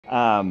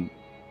And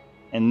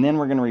then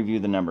we're going to review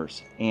the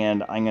numbers.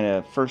 And I'm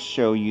going to first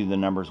show you the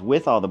numbers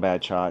with all the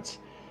bad shots.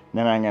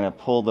 Then I'm going to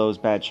pull those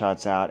bad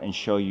shots out and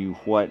show you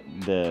what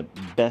the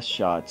best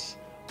shots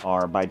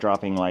are by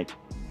dropping like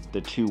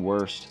the two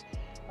worst.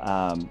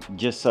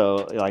 Just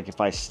so like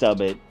if I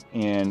stub it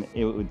and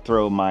it would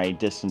throw my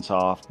distance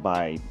off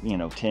by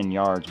 10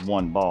 yards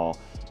one ball,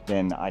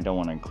 then I don't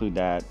want to include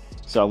that.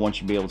 So I want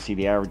you to be able to see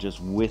the averages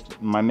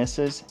with my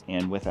misses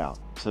and without.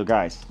 So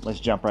guys, let's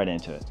jump right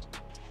into it.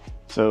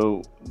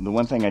 So the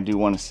one thing I do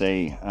want to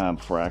say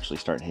before I actually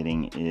start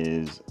hitting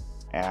is,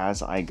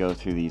 as I go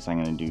through these,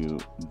 I'm going to do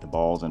the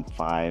balls in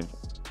 5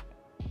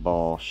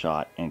 ball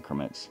shot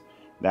increments.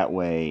 That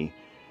way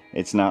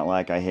it's not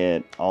like I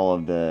hit all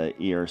of the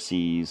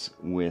ERCs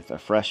with a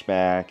fresh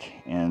back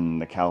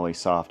and the Callaway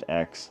Soft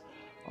X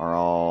are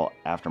all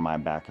after my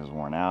back is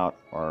worn out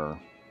or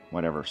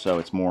whatever. So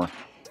it's more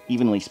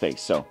evenly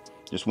spaced. So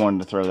just wanted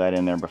to throw that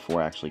in there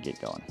before I actually get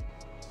going.